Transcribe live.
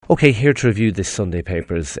OK, here to review this Sunday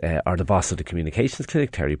papers are the boss of the Communications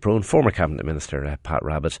Clinic, Terry Brone, former Cabinet Minister Pat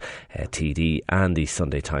Rabitte, TD, and the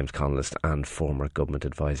Sunday Times columnist and former Government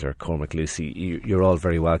Advisor Cormac Lucey. You're all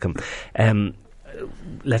very welcome.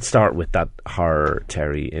 Let's start with that horror,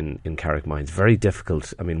 Terry, in Carrickmines. Very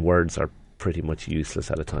difficult. I mean, words are pretty much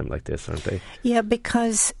useless at a time like this, aren't they? Yeah,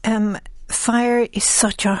 because fire is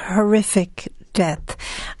such a horrific death,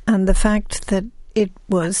 and the fact that it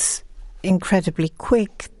was incredibly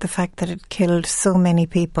quick, the fact that it killed so many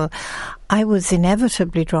people, I was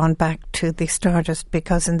inevitably drawn back to the Stardust,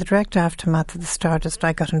 because in the direct aftermath of the Stardust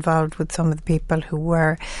I got involved with some of the people who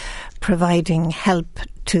were providing help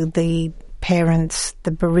to the parents,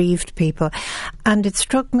 the bereaved people, and it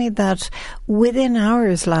struck me that within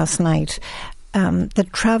hours last night the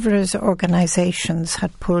travellers' organisations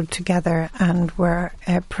had pulled together and were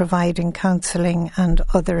providing counselling and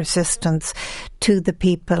other assistance to the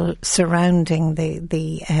people surrounding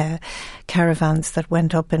the caravans that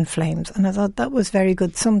went up in flames. And I thought that was very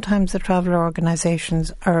good. Sometimes the traveller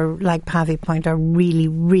organisations are, like Pavy Point, are really,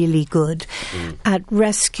 really good at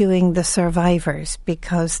rescuing the survivors,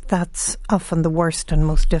 because that's often the worst and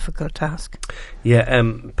most difficult task. Yeah,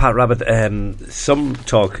 Pat Rabitte, some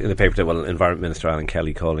talk in the paper that, well, Environment Minister Alan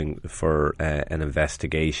Kelly calling for an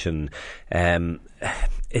investigation.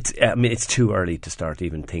 It's too early to start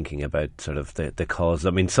even thinking about sort of the cause.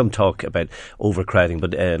 I mean, some talk about overcrowding,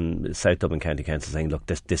 but South Dublin County Council saying, look,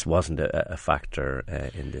 this wasn't a factor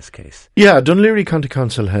in this case. Yeah, Dunleary County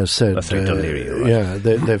Council has said, Dunleary, right. Yeah,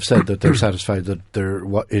 they've said that they're satisfied that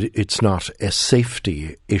it's not a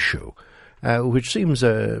safety issue, which seems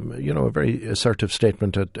a very assertive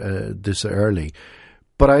statement at this early.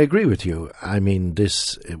 But I agree with you. I mean,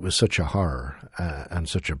 it was such a horror and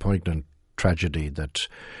such a poignant tragedy that,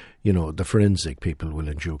 the forensic people will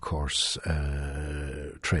in due course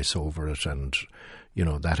trace over it, and,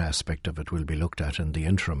 that aspect of it will be looked at. In the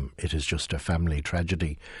interim, it is just a family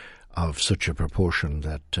tragedy of such a proportion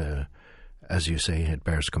that, as you say, it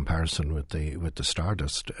bears comparison with the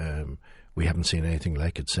Stardust. We haven't seen anything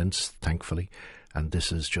like it since, thankfully, and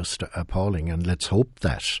this is just appalling. And let's hope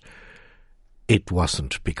that it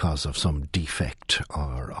wasn't because of some defect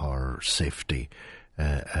or safety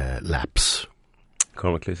lapse.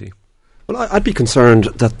 Cormac Lucey. Well, I'd be concerned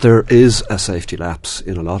that there is a safety lapse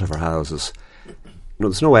in a lot of our houses.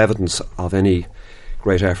 There's no evidence of any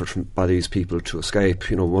great effort by these people to escape.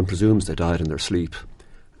 One presumes they died in their sleep.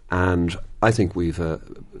 And I think we've a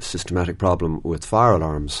systematic problem with fire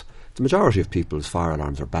alarms. The majority of people's fire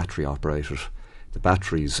alarms are battery operated. The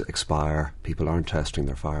batteries expire. People aren't testing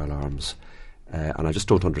their fire alarms. And I just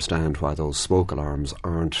don't understand why those smoke alarms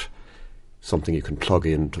aren't something you can plug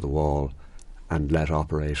into the wall and let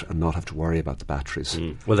operate and not have to worry about the batteries.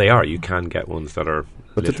 Well, they are. You can get ones that are...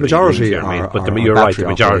 But the majority are you're right, the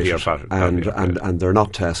majority are battery. And they're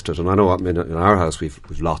not tested. And I know, in our house we've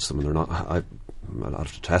lots of them, and they're not... I'll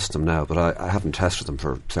have to test them now, but I haven't tested them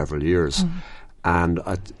for several years. And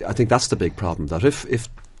I think that's the big problem, that if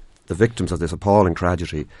the victims of this appalling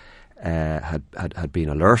tragedy had been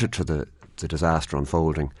alerted to the disaster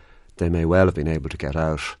unfolding, they may well have been able to get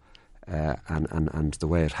out, and the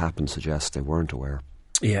way it happened suggests they weren't aware.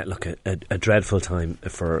 Yeah, look, a dreadful time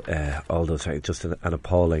for all those, just an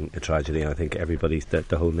appalling tragedy, and I think everybody's,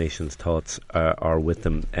 the whole nation's thoughts are with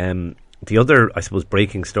them. The other, I suppose,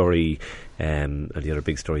 breaking story, and the other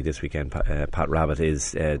big story this weekend, Pat Rabitte,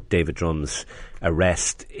 is David Drumm's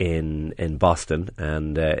arrest in Boston,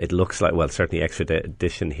 and it looks like, well, certainly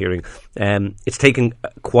extradition hearing. It's taken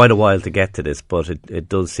quite a while to get to this, but it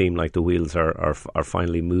does seem like the wheels are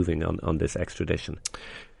finally moving on this extradition.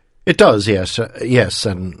 It does, yes,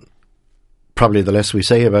 and probably the less we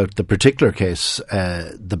say about the particular case,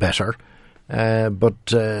 the better. But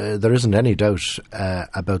there isn't any doubt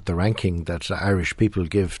about the ranking that Irish people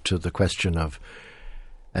give to the question of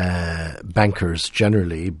bankers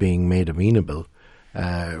generally being made amenable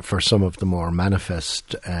for some of the more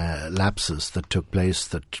manifest lapses that took place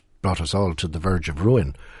that brought us all to the verge of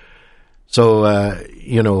ruin. So,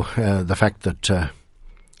 the fact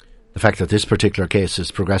that this particular case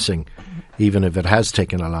is progressing, even if it has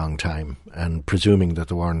taken a long time, and presuming that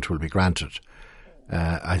the warrant will be granted,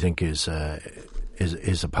 I think is a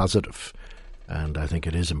positive, and I think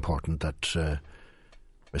it is important that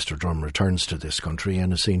Mr. Drum returns to this country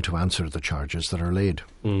and is seen to answer the charges that are laid.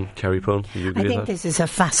 Kerry Pone, do you agree I with think that? this is a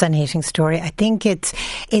fascinating story. I think it's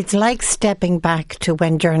like stepping back to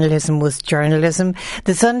when journalism was journalism.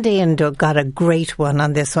 The Sunday Indo got a great one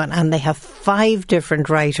on this one, and they have 5 different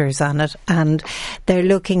writers on it, and they're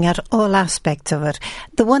looking at all aspects of it.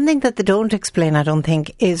 The one thing that they don't explain, I don't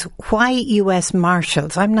think, is why US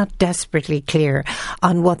Marshals. I'm not desperately clear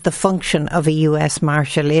on what the function of a US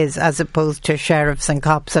Marshal is, as opposed to sheriffs and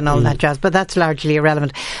cops and all that jazz, but that's largely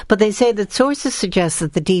irrelevant. But they say that sources suggest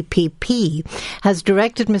that the DPP has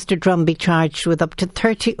directed Mr. Drum be charged with up to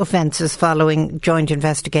 30 offences following joint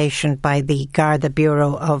investigation by the Garda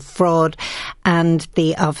Bureau of Fraud and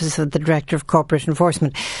the Office of the Director of Corporate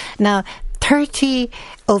Enforcement. Now, 30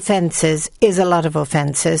 offences is a lot of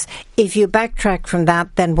offences. If you backtrack from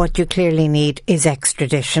that, then what you clearly need is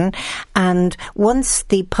extradition. And once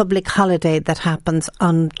the public holiday that happens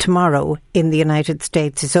on tomorrow in the United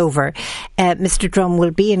States is over, Mr. Drum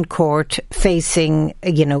will be in court facing,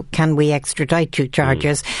 can we extradite you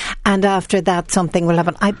charges? And after that, something will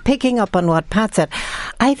happen. I'm picking up on what Pat said.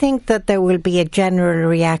 I think that there will be a general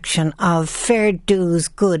reaction of fair dues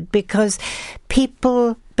good, because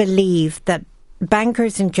people believe that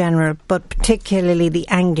bankers in general, but particularly the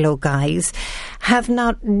Anglo guys, have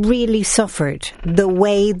not really suffered the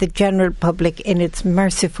way the general public, in its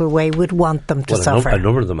merciful way, would want them to suffer. A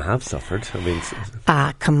number of them have suffered. I mean,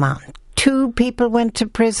 come on. 2 people went to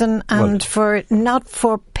prison, and not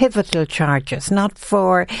for pivotal charges, not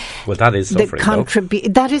for that is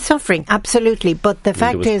suffering. That is suffering, absolutely. But the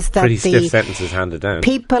fact is that pretty stiff sentences handed down.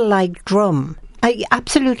 People like Drum.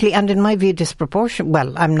 Absolutely, and in my view, disproportionate.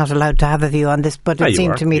 Well, I'm not allowed to have a view on this, but it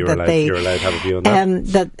seemed to me you're allowed to have a view on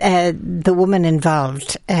that. The woman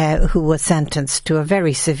involved, who was sentenced to a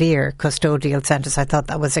very severe custodial sentence, I thought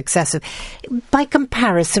that was excessive. By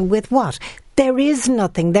comparison with what? There is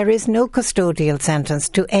nothing. There is no custodial sentence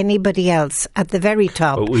to anybody else at the very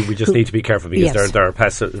top. But we just need to be careful, because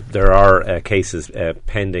there are cases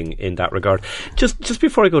pending in that regard. Just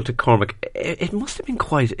before I go to Cormac, it must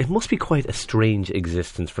be quite a strange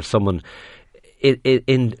existence for someone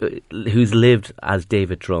who's lived as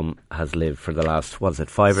David Drum has lived for the last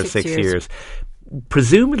 5 or 6 years.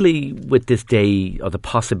 Presumably with this day, or the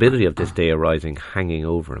possibility of this day arising, hanging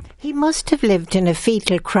over him. He must have lived in a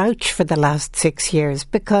fetal crouch for the last 6 years,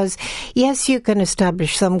 because yes, you can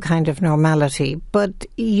establish some kind of normality, but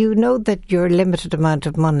you know that your limited amount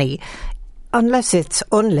of money, unless it's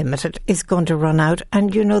unlimited, is going to run out,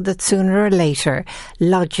 and you know that sooner or later,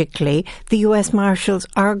 logically, the US Marshals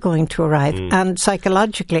are going to arrive, and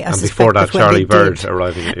psychologically, I suspect before that, Charlie Bird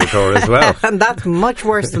arriving at your door as well. And that's much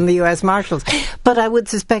worse than the US Marshals. But I would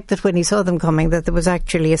suspect that when he saw them coming, that there was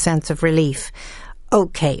actually a sense of relief.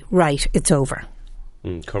 Okay, right, it's over.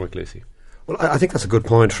 Cormac Lucey. Well, I think that's a good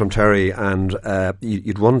point from Terry, and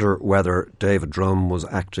you'd wonder whether David Drum was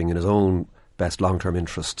acting in his own best long-term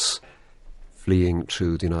interests, fleeing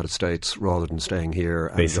to the United States rather than staying here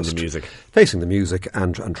and facing the music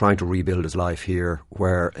and trying to rebuild his life here,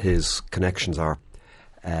 where his connections are,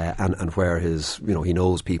 and where his he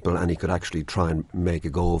knows people, and he could actually try and make a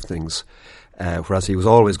go of things. Whereas he was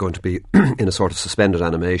always going to be in a sort of suspended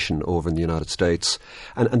animation over in the United States.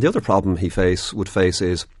 And the other problem he would face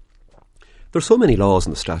is there's so many laws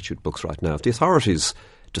in the statute books right now. If the authorities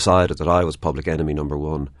decided that I was public enemy number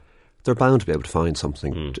 1, they're bound to be able to find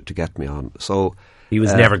something to get me on. So he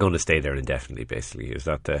was never going to stay there indefinitely, basically. Is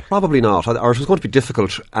that probably not, or it was going to be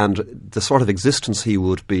difficult, and the sort of existence he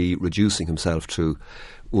would be reducing himself to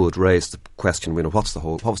would raise the question: what was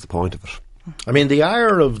the point of it? I mean, the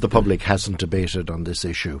ire of the public hasn't debated on this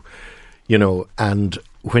issue, and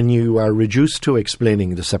when you are reduced to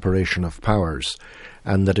explaining the separation of powers,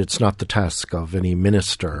 and that it's not the task of any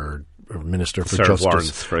minister or Minister for Justice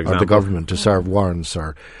warrants, for or the government to serve warrants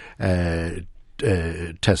or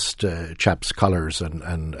test chaps' collars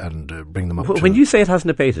and bring them up. When you say it hasn't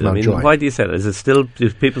debated, I mean, why do you say that? Is it still?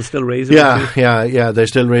 Do people still raise it? Yeah. They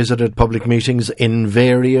still raise it at public meetings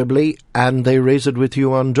invariably, and they raise it with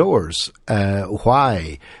you on doors.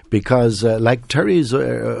 Why? Because, like Terry's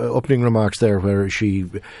opening remarks there, where she,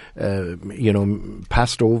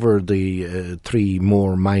 passed over the 3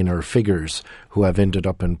 more minor figures who have ended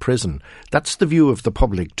up in prison. That's the view of the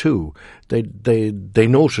public too. They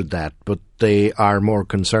noted that, but they are more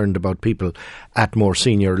concerned about people at more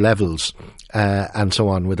senior levels and so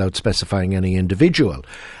on, without specifying any individual.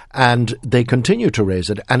 And they continue to raise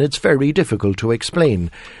it, and it's very difficult to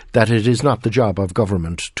explain that it is not the job of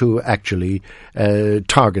government to actually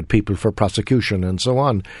target people for prosecution and so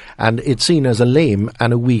on. And it's seen as a lame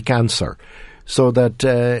and a weak answer. So that,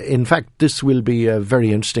 in fact, this will be a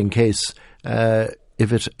very interesting case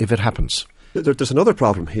if it happens. There's another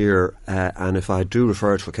problem here, and if I do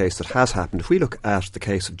refer to a case that has happened, if we look at the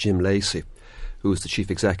case of Jim Lacey, who was the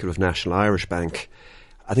chief executive of National Irish Bank,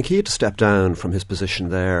 I think he had to step down from his position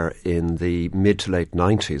there in the mid to late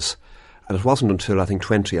 90s, and it wasn't until I think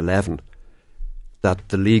 2011 that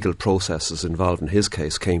the legal processes involved in his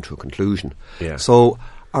case came to a conclusion. Yeah. So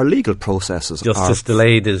our legal processes Justice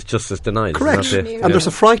delayed is justice denied. Correct. Isn't that it? And there's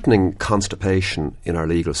a frightening constipation in our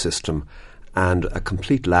legal system and a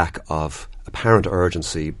complete lack of apparent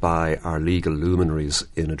urgency by our legal luminaries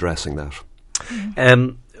in addressing that.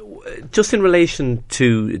 Just in relation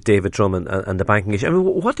to David Drummond and the banking issue, I mean,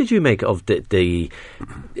 what did you make of the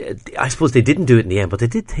I suppose they didn't do it in the end, but they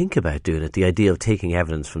did think about doing it, the idea of taking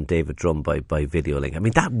evidence from David Drummond by video link. I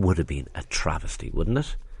mean, that would have been a travesty, wouldn't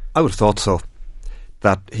it? I would have thought so.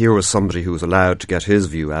 That here was somebody who was allowed to get his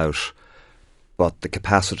view out, but the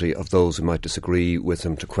capacity of those who might disagree with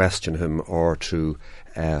him to question him or to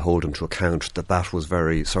hold him to account, that was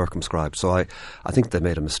very circumscribed. So I think they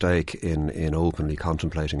made a mistake in openly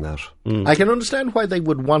contemplating that. I can understand why they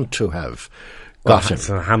would want to have got him. It's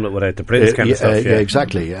a Hamlet without the prince kind of stuff. Yeah,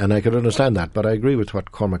 exactly. And I could understand that. But I agree with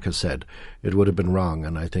what Cormac has said. It would have been wrong.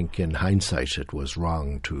 And I think in hindsight it was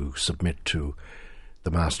wrong to submit to the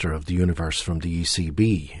master of the universe from the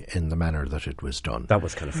ECB in the manner that it was done. That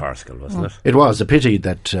was kind of farcical, wasn't it? It was a pity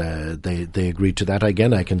that they agreed to that.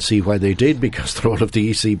 Again, I can see why they did, because the role of the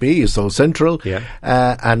ECB is so central,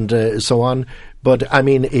 and so on. But, I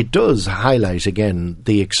mean, it does highlight, again,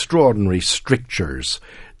 the extraordinary strictures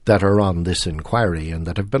that are on this inquiry and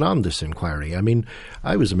that have been on this inquiry. I mean,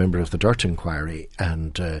 I was a member of the Dirt inquiry,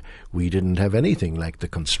 and we didn't have anything like the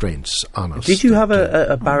constraints on us. Did you have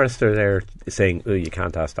a barrister there saying, "Oh, you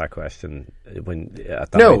can't ask that question"? At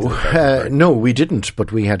that No, we didn't.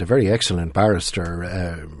 But we had a very excellent barrister,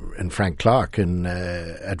 and Frank Clark, in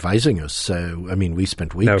advising us. I mean, we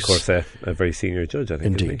spent weeks. Now, of course, a very senior judge, I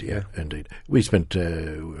think. Indeed, indeed. We spent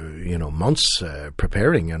months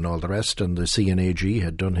preparing and all the rest, and the CNAG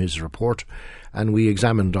had done his report, and we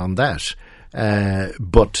examined on that.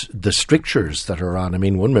 But the strictures that are on, I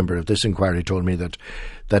mean, one member of this inquiry told me that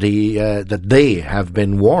they have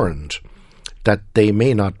been warned that they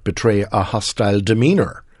may not betray a hostile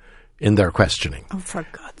demeanour in their questioning. Oh, for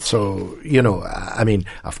God's sake. So, I mean,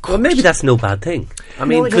 of course. Well, maybe that's no bad thing. I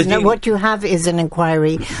mean, what you have is an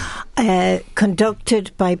inquiry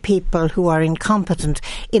conducted by people who are incompetent.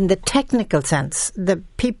 In the technical sense, the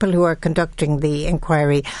people who are conducting the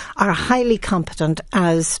inquiry are highly competent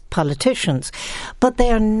as politicians, but they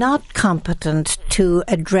are not competent to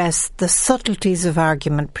address the subtleties of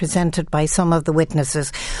argument presented by some of the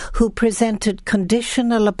witnesses who presented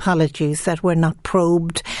conditional apologies that were not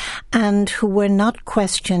probed and who were not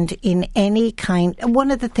questioned in any kind. One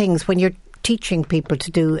of the things when you're teaching people to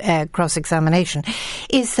do cross-examination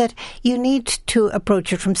is that you need to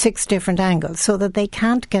approach it from 6 different angles so that they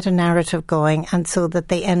can't get a narrative going and so that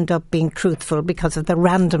they end up being truthful because of the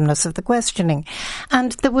randomness of the questioning.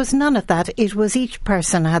 And there was none of that. It was each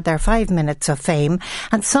person had their 5 minutes of fame,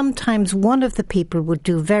 and sometimes one of the people would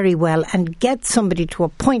do very well and get somebody to a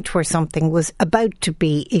point where something was about to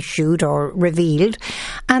be issued or revealed,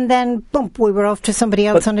 and then, bump, we were off to somebody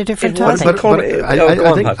else on a different topic.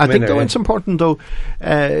 I think though it's important, though,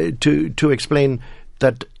 to explain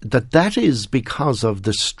that is because of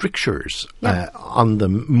the strictures on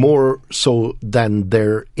them, more so than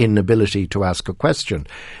their inability to ask a question.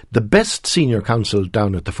 The best senior counsel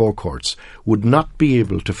down at the Four Courts would not be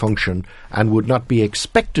able to function and would not be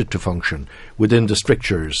expected to function within the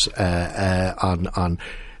strictures on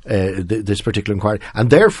this particular inquiry. And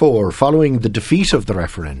therefore, following the defeat of the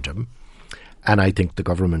referendum, and I think the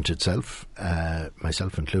government itself,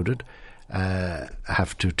 myself included,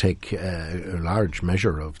 have to take a large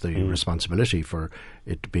measure of the responsibility for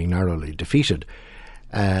it being narrowly defeated.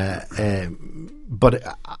 But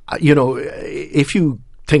if you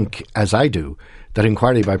think, as I do, that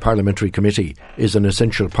inquiry by parliamentary committee is an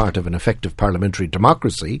essential part of an effective parliamentary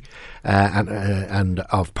democracy and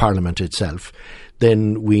of Parliament itself,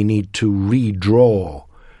 then we need to redraw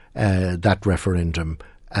that referendum,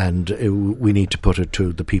 and we need to put it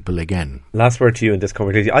to the people again. Last word to you in this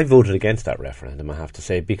conversation. I voted against that referendum, I have to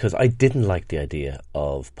say, because I didn't like the idea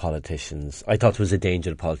of politicians. I thought there was a danger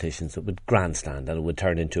to politicians that would grandstand and it would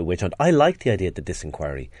turn into a witch hunt. I like the idea that this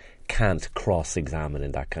inquiry can't cross-examine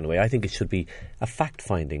in that kind of way. I think it should be a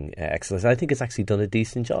fact-finding exercise. I think it's actually done a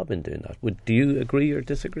decent job in doing that. Do you agree or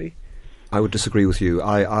disagree? I would disagree with you.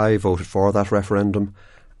 I voted for that referendum,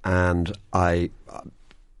 and of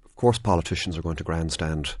course politicians are going to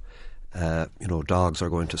grandstand. Dogs are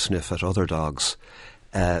going to sniff at other dogs.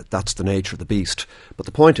 That's the nature of the beast. But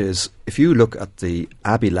the point is, if you look at the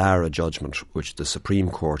Abbey Lara judgment, which the Supreme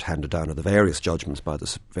Court handed down, or the various judgments by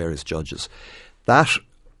the various judges, that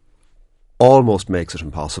almost makes it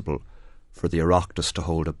impossible for the Oireachtas to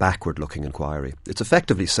hold a backward-looking inquiry. It's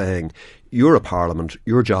effectively saying, you're a parliament,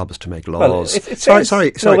 your job is to make laws. Well,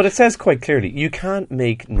 sorry. No, but it says quite clearly, you can't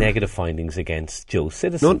make negative findings against Joe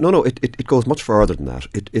citizens. No, it goes much further than that.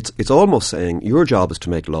 It's almost saying, your job is to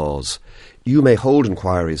make laws. You may hold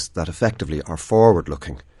inquiries that effectively are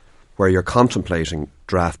forward-looking, where you're contemplating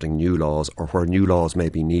drafting new laws, or where new laws may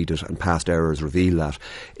be needed and past errors reveal that.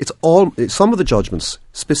 Some of the judgments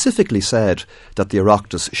specifically said that the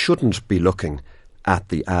Oireachtas shouldn't be looking at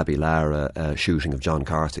the Abbey Lara shooting of John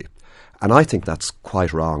Carthy. And I think that's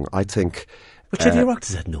quite wrong. I think... But the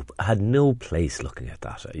Oireachtas had no place looking at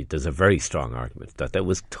that. There's a very strong argument that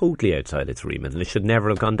was totally outside its remit, and it should never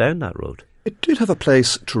have gone down that road. It did have a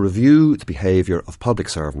place to review the behaviour of public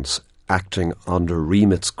servants acting under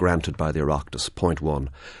remits granted by the Oireachtas, point 1.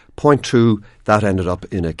 Point 2, that ended up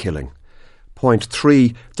in a killing. Point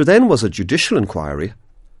 3, there then was a judicial inquiry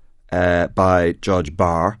by Judge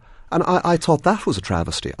Barr, and I thought that was a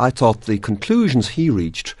travesty. I thought the conclusions he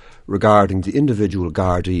reached regarding the individual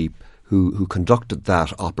Gardaí who conducted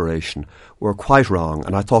that operation were quite wrong,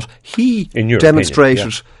 and I thought he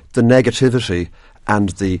demonstrated the negativity and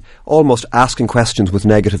the almost asking questions with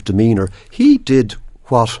negative demeanour. He did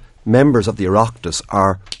what members of the Oireachtas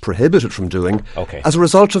are prohibited from doing as a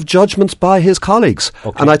result of judgments by his colleagues.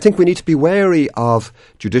 And I think we need to be wary of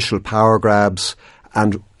judicial power grabs,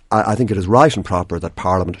 and I think it is right and proper that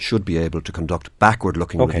Parliament should be able to conduct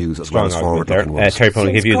backward-looking reviews as well as forward-looking ones. Terry,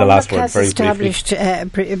 I'll give you the last word very established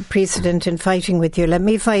precedent in fighting with you. Let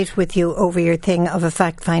me fight with you over your thing of a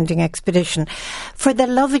fact-finding expedition. For the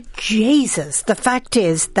love of Jesus, the fact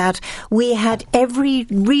is that we had every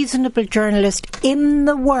reasonable journalist in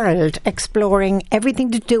the world exploring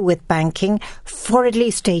everything to do with banking for at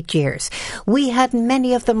least 8 years. We had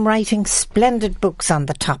many of them writing splendid books on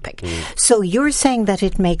the topic. So you're saying that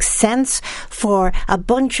it makes sense for a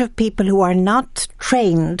bunch of people who are not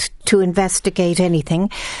trained to investigate anything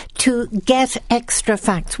to get extra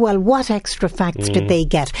facts. Well, what extra facts did they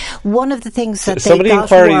get? One of the things that some of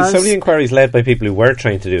the inquiries led by people who were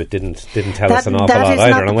trained to do it didn't tell us an awful lot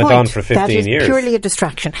either, and went on for 15 years. That is purely a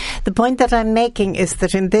distraction. The point that I'm making is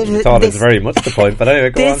that in this... I thought it's very much the point, but anyway,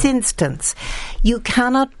 go on. This instance, you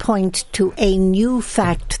cannot point to a new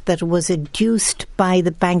fact that was adduced by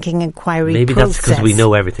the banking inquiry Maybe process. That's because we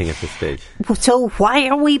know everything at this stage. So why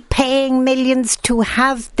are we paying millions to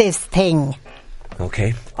have this thing?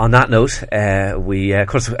 Okay. On that note, of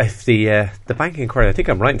course, if the banking inquiry, I think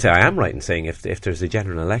I am right in saying if there's a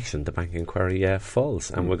general election, the banking inquiry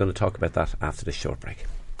falls, and we're going to talk about that after this short break.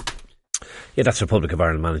 Yeah, that's Republic of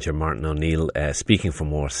Ireland manager Martin O'Neill speaking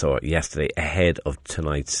from Warsaw yesterday ahead of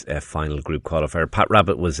tonight's final group qualifier. Pat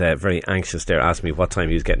Rabitte was very anxious there, asked me what time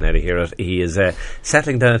he was getting out of here at. He is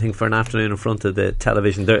settling down, I think, for an afternoon in front of the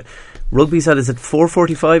television. The rugby's at, is it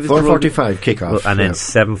 4:45? 4:45 kick-off. And then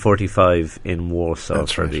 7:45 in Warsaw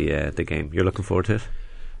that's for right. the game. You're looking forward to it?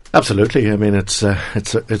 Absolutely. I mean, it's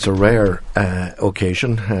a rare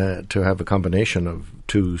occasion to have a combination of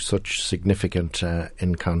two such significant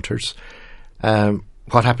encounters.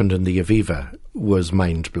 What happened in the Aviva was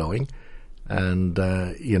mind-blowing, and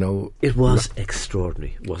it was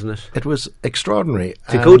extraordinary, wasn't it? It was extraordinary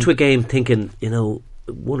to go to a game thinking 1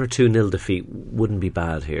 or 2-0 defeat wouldn't be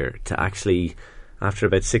bad here, to actually after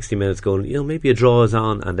about 60 minutes going, maybe a draw is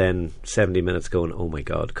on, and then 70 minutes going, oh my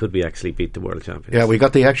God, could we actually beat the world champions? Yeah, we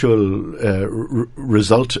got the actual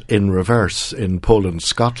result in reverse in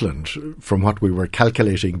Poland-Scotland from what we were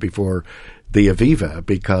calculating before the Aviva,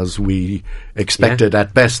 because we expected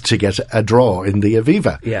at best to get a draw in the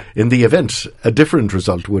Aviva. Yeah. In the event, a different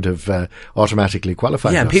result would have automatically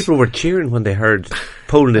qualified us. And people were cheering when they heard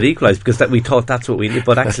Poland had equalised, because we thought that's what we need,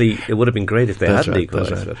 but actually it would have been great if they hadn't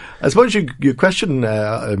equalised. Right. I suppose your question,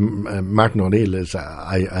 Martin O'Neill, is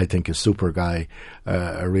I think a super guy,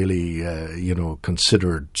 a really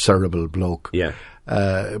considered, cerebral bloke. Yeah.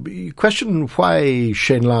 You question why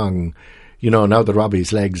Shane Long, now that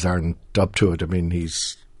Robbie's legs aren't up to it. I mean,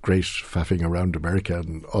 he's great faffing around America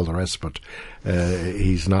and all the rest, but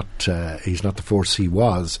he's not the force he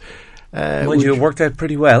was. You worked out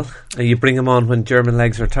pretty well. You bring him on when German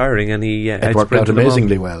legs are tiring, and it worked out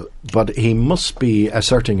amazingly well. But he must be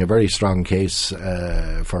asserting a very strong case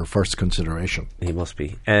for first consideration. He must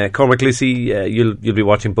be. Cormac Lucey, you'll be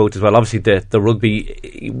watching both as well. Obviously, the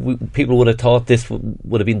rugby, people would have thought this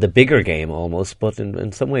would have been the bigger game almost, but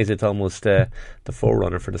in some ways it's almost the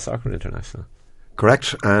forerunner for the soccer international.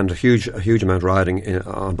 Correct, and a huge amount riding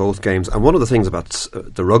on both games. And one of the things about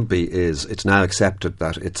the rugby is it's now accepted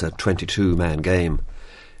that it's a 22-man game.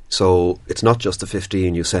 So it's not just the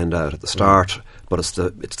 15 you send out at the start, but it's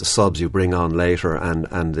the subs you bring on later,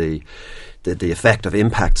 and the effect of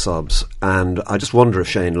impact subs. And I just wonder if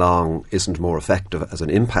Shane Long isn't more effective as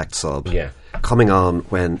an impact sub, coming on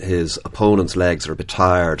when his opponent's legs are a bit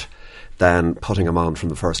tired, than putting him on from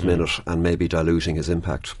the first minute and maybe diluting his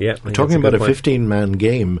impact. Yeah, talking about a 15-man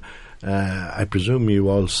game, I presume you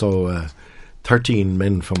all saw 13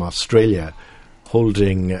 men from Australia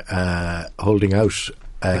holding out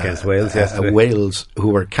against Wales yesterday. Wales, who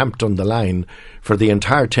were camped on the line for the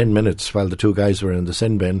entire 10 minutes while the two guys were in the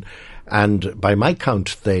sin bin, and by my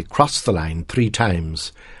count they crossed the line 3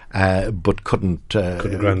 times. But couldn't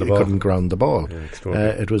ground the ball. Yeah,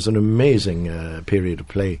 it was an amazing period of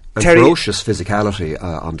play. And ferocious physicality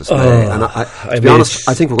on display. And to be honest,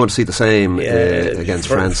 I think we're going to see the same against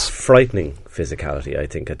France. Frightening physicality, I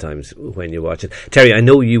think, at times when you watch it. Terry, I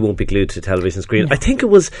know you won't be glued to the television screen. I think it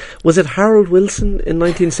was it Harold Wilson in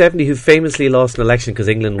 1970 who famously lost an election because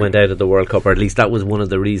England went out of the World Cup, or at least that was one of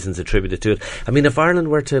the reasons attributed to it. I mean, if Ireland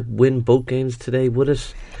were to win both games today, would it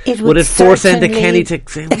force Enda Kenny to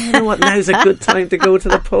say, well, you know what, now's a good time to go to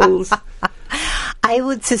the polls? I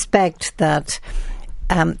would suspect that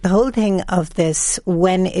the whole thing of this,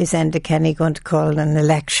 when is Enda Kenny going to call an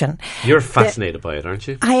election? You're fascinated by it, aren't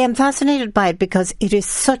you? I am fascinated by it because it is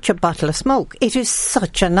such a bottle of smoke. It is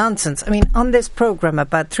such a nonsense. I mean, on this programme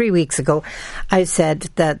about 3 weeks ago, I said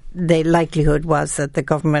that the likelihood was that the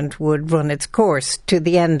government would run its course to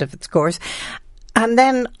the end of its course. And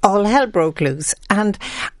then all hell broke loose. And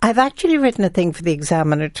I've actually written a thing for the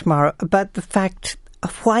Examiner tomorrow about the fact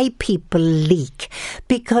of why people leak,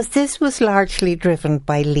 because this was largely driven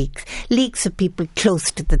by leaks of people close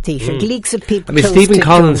to the Taoiseach, leaks of people close to Stephen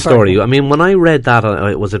Collins' Joe story. Byrne. I mean, when I read that,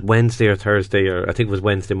 was it Wednesday or Thursday, or I think it was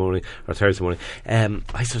Wednesday morning or Thursday morning,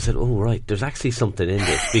 I sort of said, oh right, there's actually something in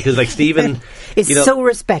this, because like Stephen is so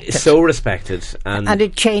respected, and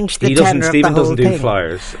it changed the tenor of the whole Stephen doesn't do thing.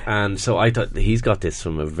 flyers, and so I thought he's got this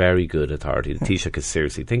from a very good authority. The Taoiseach is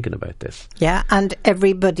seriously thinking about this. Yeah, and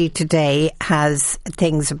everybody today has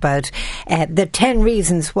things about the 10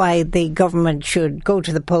 reasons why the government should go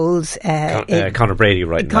to the polls. Conor Brady,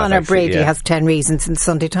 right? Conor Brady has 10 reasons in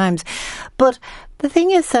Sunday Times. But the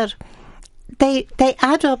thing is that they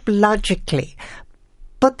add up logically,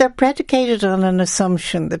 but they're predicated on an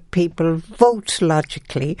assumption that people vote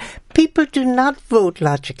logically. People do not vote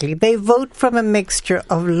logically. They vote from a mixture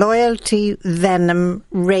of loyalty, venom,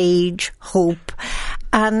 rage, hope,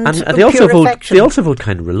 and they also vote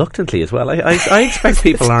kind of reluctantly as well. I expect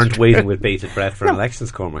people aren't waiting with bated breath for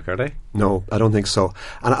elections, Cormac, are they? No, I don't think so.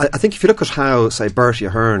 And I think if you look at how, say, Bertie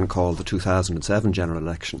Ahern called the 2007 general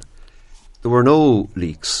election, there were no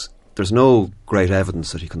leaks. There's no great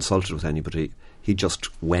evidence that he consulted with anybody. He just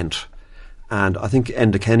went. And I think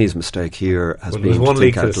Enda Kenny's mistake here has been to think out loud. There was one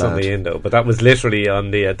leak to the Sunday Indo, but that was literally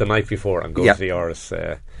on the night before on Go to the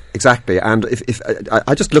Áras. Exactly, and if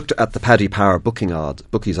I just looked at the Paddy Power bookies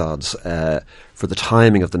odds for the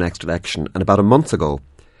timing of the next election, and about a month ago,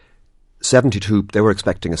 they were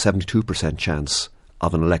expecting a 72% chance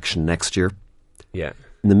of an election next year. Yeah.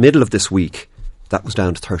 In the middle of this week, that was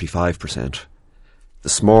down to 35%.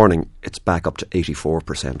 This morning, it's back up to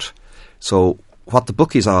 84%. So what the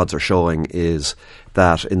bookies odds are showing is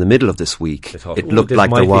that in the middle of this week, it looked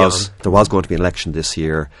like there was going to be an election this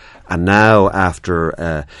year. And now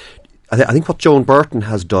after, I think what Joan Burton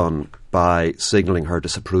has done by signalling her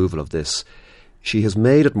disapproval of this, she has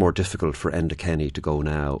made it more difficult for Enda Kenny to go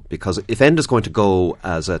now. Because if Enda's going to go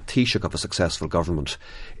as a Taoiseach of a successful government,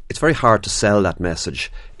 it's very hard to sell that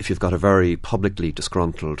message if you've got a very publicly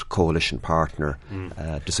disgruntled coalition partner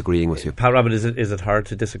disagreeing with you. Pat Rabbit, is it hard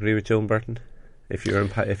to disagree with Joan Burton? If you're in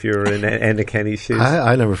Enda Kenny's shoes,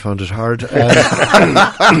 I never found it hard.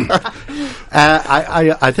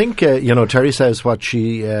 I think Terry says what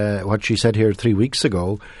she said here 3 weeks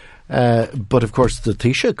ago, but of course the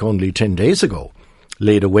Taoiseach only 10 days ago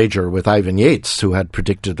laid a wager with Ivan Yates, who had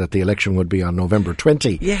predicted that the election would be on November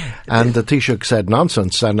 20. Yeah, and the Taoiseach said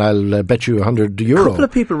nonsense, and I'll bet you €100. A couple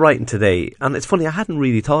of people writing today, and it's funny, I hadn't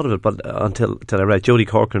really thought of it, but until I read Jodie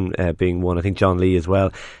Corcoran being one, I think John Lee as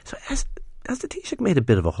well. So has the Taoiseach made a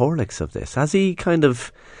bit of a Horlicks of this? Has he kind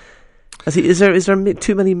of... Is there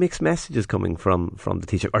too many mixed messages coming from the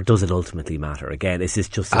Taoiseach, or does it ultimately matter? Again, is this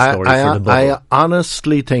just a story for the bubble? I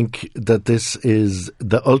honestly think that this is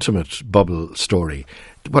the ultimate bubble story.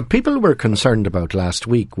 what people were concerned about last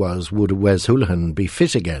week was, would Wes Houlihan be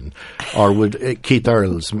fit again, or would Keith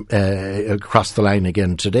Earls cross the line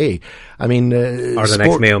again today? I mean, or the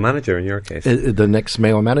next Mayo manager in your case. The next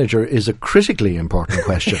Mayo manager is a critically important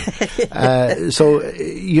question. So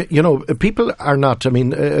you know, people are not. I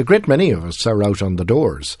mean, a great many of us are out on the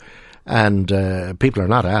doors, and people are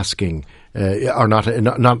not asking. Are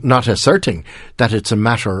not asserting that it's a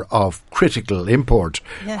matter of critical import,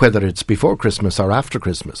 whether it's before Christmas or after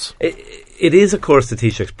Christmas. It is, of course, the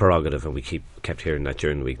Taoiseach's prerogative, and we kept hearing that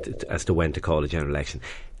during the week, as to when to call a general election.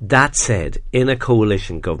 That said, in a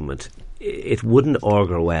coalition government, it wouldn't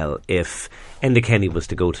augur well if Enda Kenny was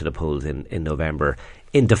to go to the polls in November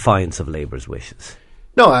in defiance of Labour's wishes.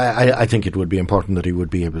 No, I think it would be important that he would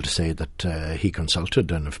be able to say that he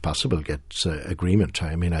consulted and, if possible, gets agreement.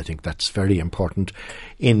 I mean, I think that's very important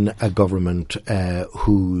in a government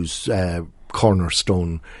whose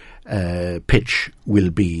cornerstone pitch will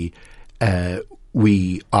be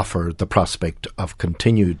we offer the prospect of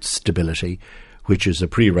continued stability, which is a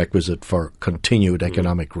prerequisite for continued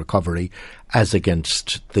economic recovery, as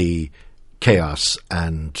against the chaos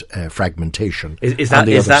and fragmentation. Is that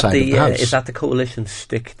the coalition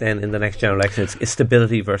stick then in the next general election? It's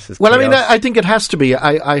stability versus well, chaos? I mean, I think it has to be.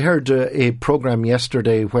 I heard a programme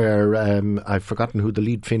yesterday where I've forgotten who the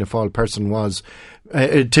lead Fianna Fáil person was,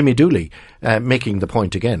 Timmy Dooley, making the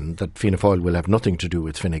point again that Fianna Fáil will have nothing to do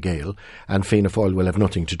with Fine Gael and Fianna Fáil will have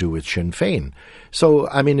nothing to do with Sinn Féin. So,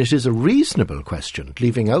 I mean, it is a reasonable question,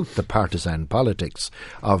 leaving out the partisan politics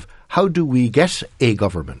of how do we get a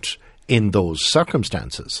government in those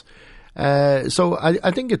circumstances. So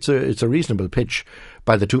I think it's a reasonable pitch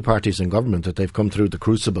by the two parties in government that they've come through the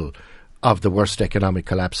crucible of the worst economic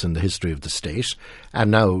collapse in the history of the state,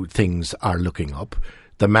 and now things are looking up.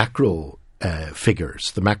 The macro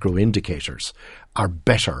figures, the macro indicators are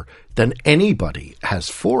better than anybody has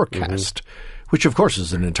forecast. Which, of course,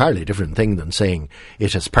 is an entirely different thing than saying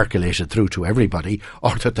it has percolated through to everybody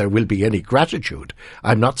or that there will be any gratitude.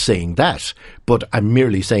 I'm not saying that, but I'm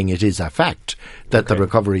merely saying it is a fact that the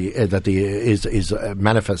recovery is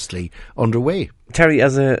manifestly underway. Terry,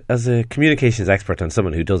 as a communications expert and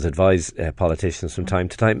someone who does advise politicians from time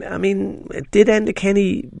to time, I mean, did Enda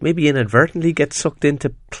Kenny maybe inadvertently get sucked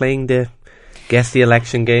into playing the guess the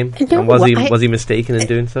election game? No, and was he mistaken in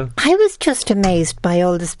doing so? I was just amazed by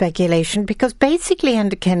all the speculation, because basically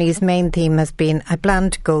Enda Kenny's main theme has been, I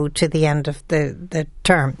plan to go to the end of the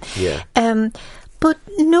term. Yeah. But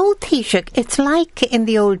no, Taoiseach, it's like in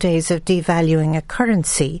the old days of devaluing a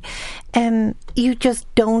currency. You just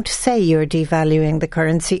don't say you're devaluing the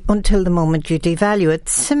currency until the moment you devalue it.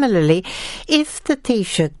 Similarly, if the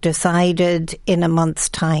Taoiseach decided in a month's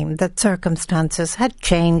time that circumstances had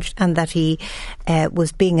changed and that he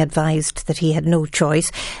was being advised that he had no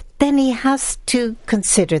choice, then he has to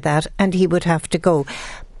consider that and he would have to go.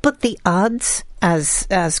 But the odds, as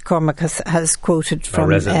Cormac has quoted from,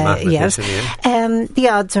 the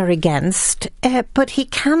odds are against. But he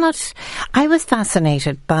cannot. I was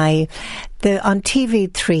fascinated by on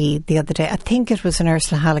TV3 the other day. I think it was an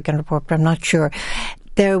Ursula Halligan report, but I'm not sure.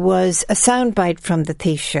 There was a soundbite from the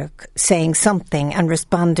Taoiseach saying something and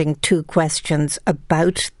responding to questions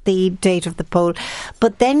about the date of the poll.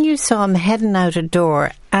 But then you saw him heading out a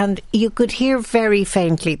door and you could hear very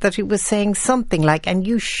faintly that he was saying something like, and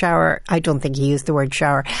you shower, I don't think he used the word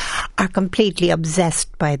shower, are completely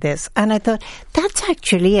obsessed by this. And I thought, that's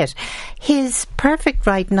actually it. His perfect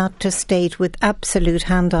right not to state with absolute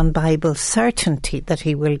hand on Bible certainty that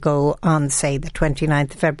he will go on, say, the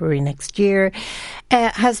 29th of February next year,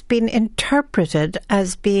 has been interpreted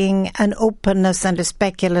as being an openness and a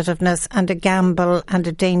speculativeness and a gamble and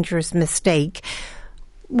a dangerous mistake,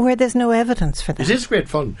 where there's no evidence for that. It is great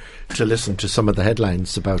fun to listen to some of the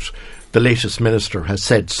headlines about the latest minister has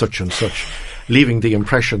said such and such, leaving the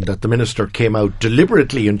impression that the minister came out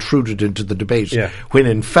deliberately intruded into the debate, when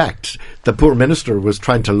in fact the poor minister was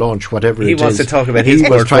trying to launch whatever he it wants is to talk about he his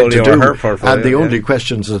was trying to do, or her portfolio, and the only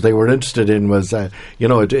questions that they were interested in was,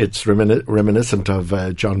 it's reminiscent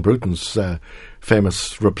of John Bruton's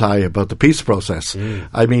famous reply about the peace process.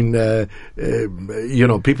 I mean,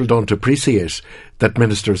 people don't appreciate that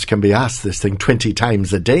ministers can be asked this thing 20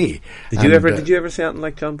 times a day. Did you ever say something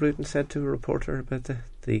like John Bruton said to a reporter about the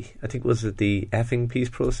I think was it the effing peace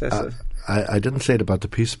process? I didn't say it about the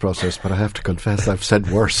peace process, but I have to confess I've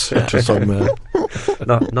said worse to some.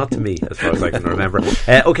 Not to me, as far as I can remember.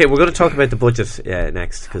 Okay, we're going to talk about the budget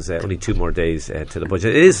next, because only 2 more days to the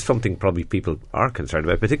budget. It is something probably people are concerned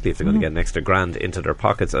about, particularly if they're going to get an extra grand into their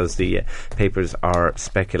pockets, as the papers are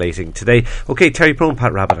speculating today. Okay, Terry Prone,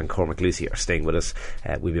 Pat Rabitte and Cormac Lucey are staying with us.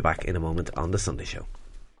 We'll be back in a moment on The Sunday Show.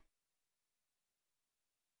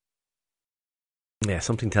 Yeah,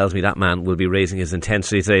 something tells me that man will be raising his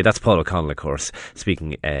intensity today. That's Paul O'Connell, of course,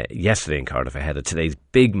 speaking yesterday in Cardiff ahead of today's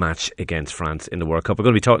big match against France in the World Cup. We're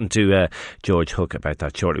going to be talking to George Hook about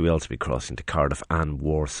that shortly. We'll also be crossing to Cardiff and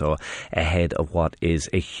Warsaw ahead of what is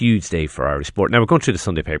a huge day for Irish sport. Now, we're going through the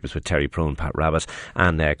Sunday papers with Terry Prone, Pat Rabitte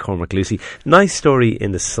and Cormac Lucey. Nice story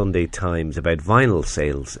in the Sunday Times about vinyl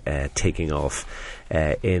sales taking off.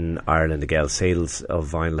 In Ireland, again, sales of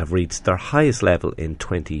vinyl have reached their highest level in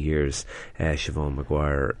 20 years. Siobhan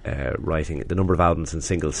Maguire writing, the number of albums and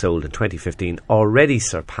singles sold in 2015 already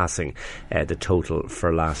surpassing the total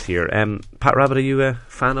for last year. Pat Rabitte, are you a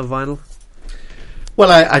fan of vinyl? Well,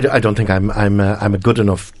 I don't think I'm a good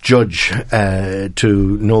enough judge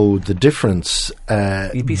to know the difference.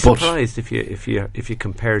 You'd be surprised if you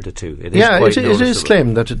compared the two. It is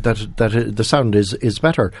claimed that the sound is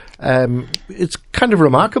better. It's kind of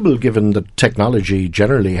remarkable, given that technology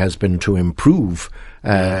generally has been to improve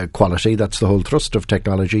quality. That's the whole thrust of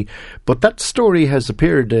technology. But that story has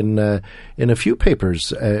appeared in a few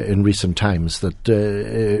papers in recent times that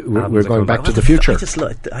we're going back to the future. I just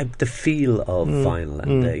like the feel of vinyl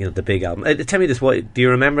and the big album. Tell me this: do you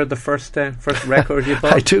remember the first record you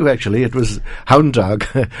bought? I do, actually. It was Hound Dog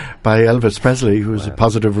by Elvis Presley, who was a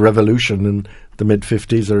positive revolution in the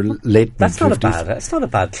mid-50s or late mid-50s. That's not a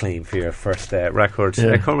bad claim for your first record.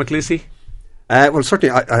 Cormac Lucey? Well,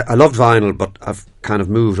 certainly I loved vinyl, but I've kind of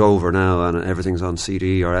moved over now and everything's on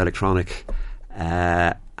CD or electronic.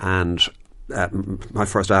 And my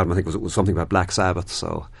first album, I think, was something about Black Sabbath,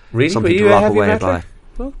 so really? something to rock away by.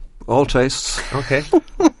 Well, all tastes. Okay.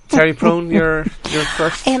 Terry Prone, your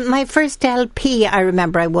first? My first LP, I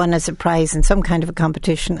remember I won as a prize in some kind of a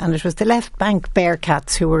competition, and it was the Left Bank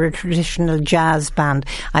Bearcats, who were a traditional jazz band.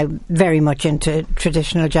 I'm very much into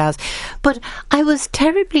traditional jazz. But I was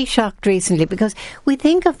terribly shocked recently, because we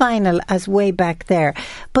think of vinyl as way back there.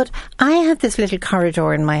 But I have this little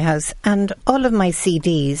corridor in my house, and all of my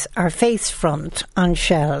CDs are face front on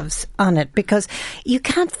shelves on it, because you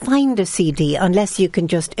can't find a CD unless you can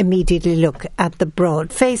just immediately look at the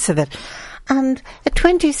broad face of it. And a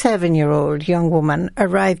 27-year-old young woman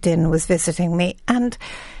arrived in, was visiting me, and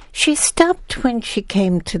she stopped when she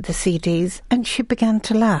came to the CDs and she began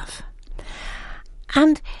to laugh.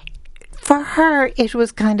 And for her, it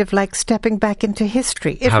was kind of like stepping back into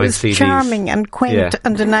history. It was CDs. Charming and quaint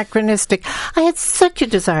and anachronistic. I had such a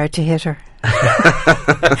desire to hit her.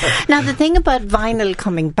 Now, the thing about vinyl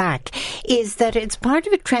coming back is that it's part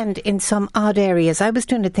of a trend in some odd areas. I was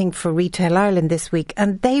doing a thing for Retail Ireland this week,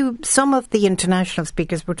 and some of the international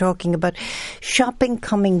speakers were talking about shopping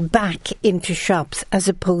coming back into shops as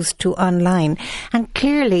opposed to online. And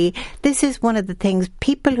clearly, this is one of the things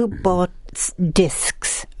people who bought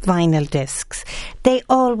discs, vinyl discs, they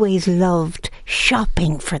always loved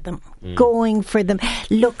shopping for them, going for them,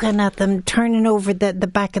 looking at them, turning over the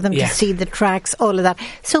back of them to see the tracks, all of that.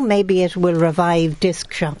 So maybe it will revive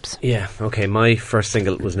disc shops. Yeah, okay. My first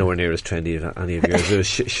single was nowhere near as trendy as any of yours. It was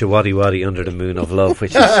Shawadi Wadi Under the Moon of Love,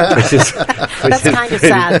 which is that's kind of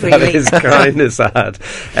sad, really. That is kind of sad.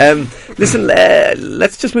 Listen,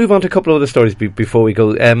 let's just move on to a couple of other stories before we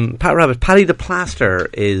go. Pat Rabitte, Paddy the Plaster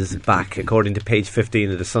is back, according to page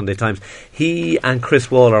 15 of the Sunday Times. He and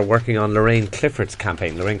Chris Wall are working on Lorraine Clifford's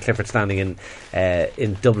campaign. Lorraine Clifford standing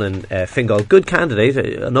in Dublin, Fingal. Good candidate,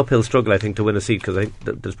 an uphill struggle, I think, to win a seat, because I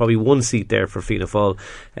think there's probably one seat there for Fianna Fáil.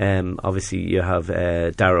 Obviously, you have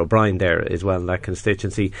Darragh O'Brien there as well in that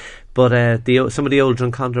constituency. But some of the old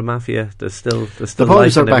Drumcondra mafia, there's still the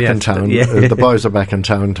boys are back in town. The boys are back in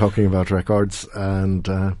town talking about records and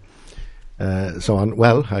so on.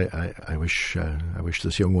 Well, I wish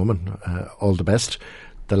this young woman all the best.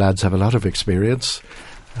 The lads have a lot of experience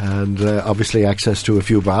and obviously access to a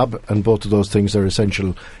few bob, and both of those things are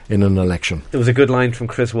essential in an election. There was a good line from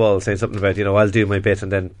Chris Wall saying something about, I'll do my bit and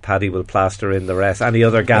then Paddy will plaster in the rest. Any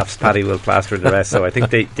other gaps, Paddy will plaster in the rest. So I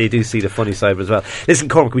think they do see the funny side as well. Listen,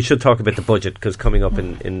 Cormac, we should talk about the budget, because coming up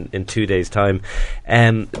in 2 days' time,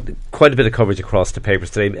 quite a bit of coverage across the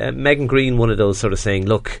papers today. Megan Greene, one of those sort of saying,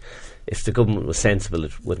 look, if the government was sensible,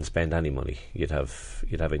 it wouldn't spend any money. You'd have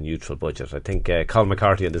a neutral budget. I think Colin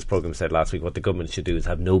McCarthy on this programme said last week what the government should do is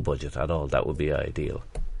have no budget at all. That would be ideal.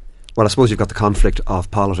 Well, I suppose you've got the conflict of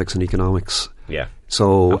politics and economics. Yeah.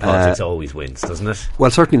 So politics always wins, doesn't it? Well,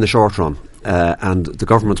 certainly in the short run, and the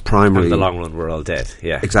government's primary. And in the long run, we're all dead.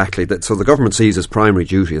 Yeah. Exactly. So the government sees its primary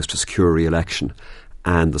duty is to secure re-election,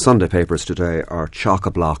 and the Sunday papers today are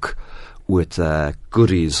chock-a-block with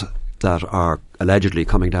goodies that are allegedly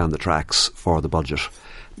coming down the tracks for the budget.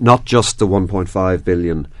 Not just the 1.5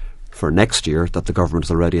 billion for next year that the government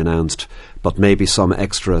has already announced, but maybe some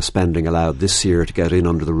extra spending allowed this year to get in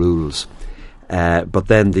under the rules. But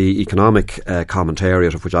then the economic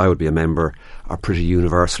commentariat, of which I would be a member, are pretty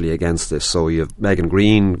universally against this. So you have Megan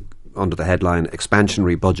Green under the headline,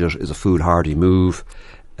 "Expansionary budget is a foolhardy move."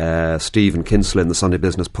 Stephen Kinsella in the Sunday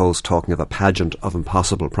Business Post talking of a pageant of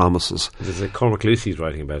impossible promises. There's a Cormac Lucey's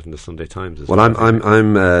writing about it in the Sunday Times as well.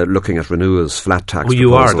 I'm looking at Renewa's flat tax proposal.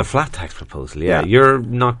 You are, the flat tax proposal, yeah. You're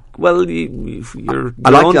not, well, you're... I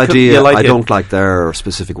like the idea, I don't like their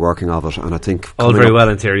specific working of it, and I think... All very well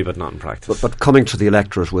in theory, but not in practice. But coming to the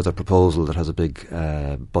electorate with a proposal that has a big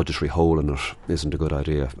budgetary hole in it isn't a good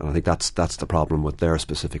idea, and I think that's the problem with their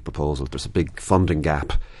specific proposal. There's a big funding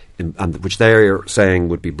gap, and which they're saying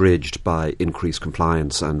would be bridged by increased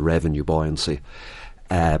compliance and revenue buoyancy.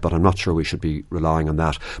 But I'm not sure we should be relying on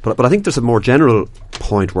that. But I think there's a more general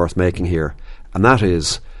point worth making here, and that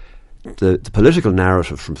is the political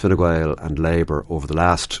narrative from Fine Gael and Labour over the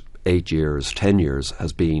last 8 years, 10 years,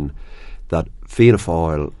 has been that Fianna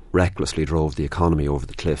Fáil recklessly drove the economy over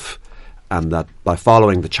the cliff, and that by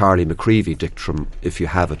following the Charlie McCreevy dictum, if you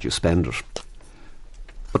have it, you spend it.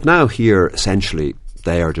 But now here, essentially,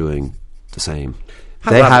 they are doing the same.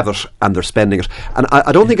 They have it and they're spending it. And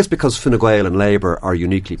I don't think it's because Fine Gael and Labour are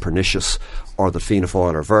uniquely pernicious or that Fianna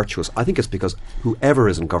Fáil are virtuous. I think it's because whoever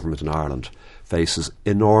is in government in Ireland faces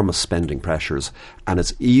enormous spending pressures, and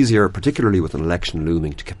it's easier, particularly with an election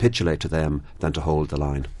looming, to capitulate to them than to hold the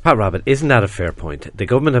line. Pat Rabitte, isn't that a fair point? The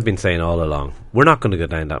government have been saying all along, we're not going to go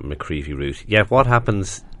down that McCreevy route. Yet what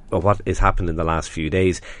happens... or what has happened in the last few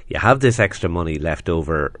days, you have this extra money left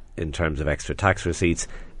over in terms of extra tax receipts,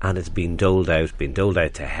 and it's been doled out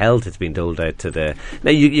to health, it's been doled out to the...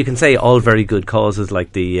 Now, you can say all very good causes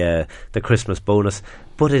like the Christmas bonus,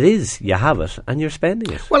 but it is, you have it, and you're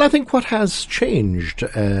spending it. Well, I think what has changed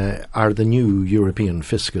are the new European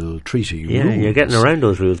Fiscal Treaty rules. Yeah, you're getting around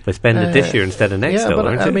those rules by spending it this year instead of next, though,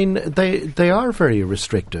 aren't you? I mean, they are very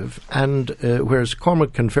restrictive, and whereas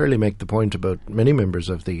Cormac can fairly make the point about many members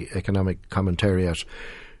of the economic commentariat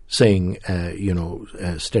saying,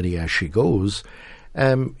 steady as she goes,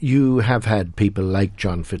 you have had people like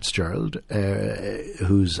John Fitzgerald,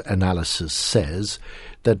 whose analysis says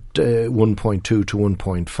that 1.2 to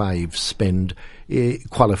 1.5 spend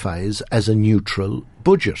qualifies as a neutral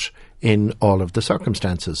budget in all of the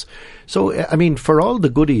circumstances. So, I mean, for all the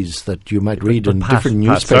goodies that you might read in different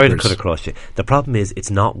newspapers... sorry to cut across you. The problem is it's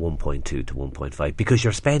not 1.2 to 1.5 because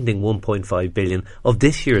you're spending 1.5 billion of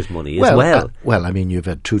this year's money as well. Well, I mean, you've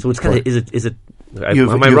had two... So it's kind of... Is it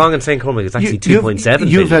am I wrong in saying, Cormac, it's actually 2.7 billion?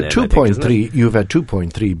 You've had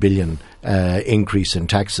 2.3 billion increase in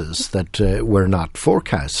taxes that were not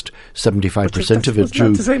forecast. 75% of it due...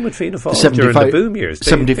 That's the same with Fianna Fáil during the boom years.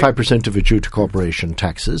 75% of it due to corporation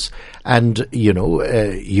taxes, and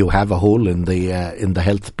you have a hole in the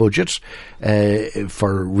health budget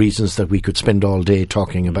for reasons that we could spend all day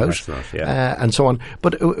talking about, and so on.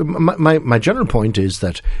 But my general point is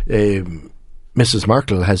that Mrs.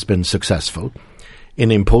 Merkel has been successful in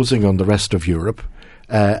imposing on the rest of Europe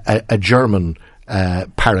a German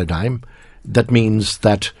paradigm that means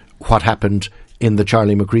that what happened in the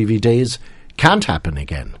Charlie McCreevy days can't happen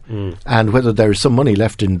again. And whether there's some money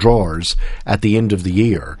left in drawers at the end of the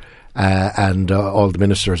year and all the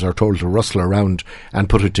ministers are told to rustle around and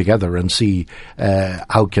put it together and see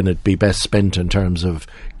how can it be best spent in terms of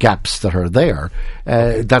gaps that are there,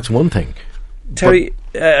 that's one thing. Terry,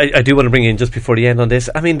 I do want to bring you in just before the end on this.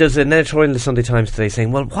 I mean, there's an editorial in the Sunday Times today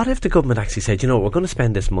saying, well, what if the government actually said, we're going to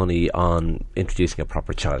spend this money on introducing a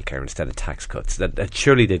proper childcare instead of tax cuts? That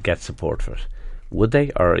surely they'd get support for it. Would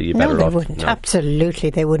they, or are you better off? No, they wouldn't. No. Absolutely,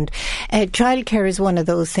 they wouldn't. Childcare is one of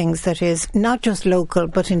those things that is not just local,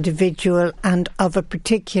 but individual and of a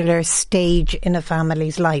particular stage in a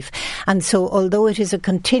family's life. And so, although it is a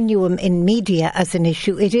continuum in media as an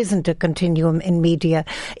issue, it isn't a continuum in media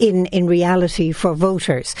in reality for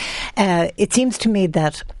voters. It seems to me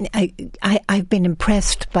that I've been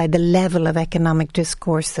impressed by the level of economic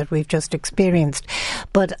discourse that we've just experienced.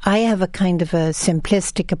 But I have a kind of a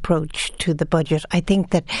simplistic approach to the budget. I think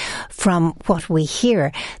that from what we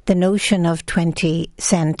hear, the notion of 20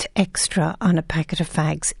 cent extra on a packet of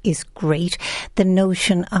fags is great. The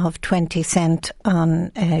notion of 20 cent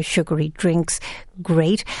on sugary drinks,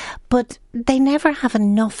 great. But they never have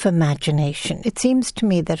enough imagination. It seems to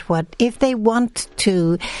me that if they want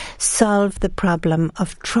to solve the problem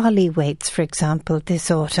of trolley weights, for example, this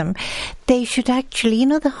autumn, they should actually,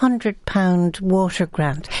 the £100 water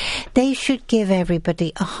grant, they should give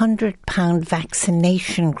everybody a £100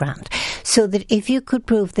 vaccination grant, so that if you could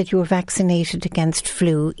prove that you were vaccinated against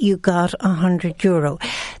flu, you got €100.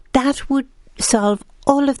 That would solve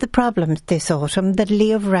all of the problems this autumn that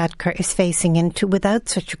Leo Varadkar is facing into without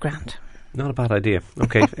such a grant. Not a bad idea.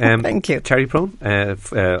 Okay. Thank you. Terry Prone of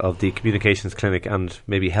the Communications Clinic and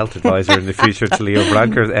maybe Health Advisor in the future to Leo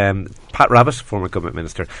Varadkar. Pat Rabitte, former Government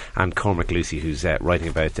Minister, and Cormac Lucey, who's writing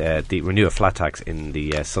about the renewal of flat tax in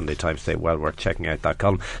the Sunday Times today. Well worth checking out that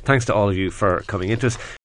column. Thanks to all of you for coming into us.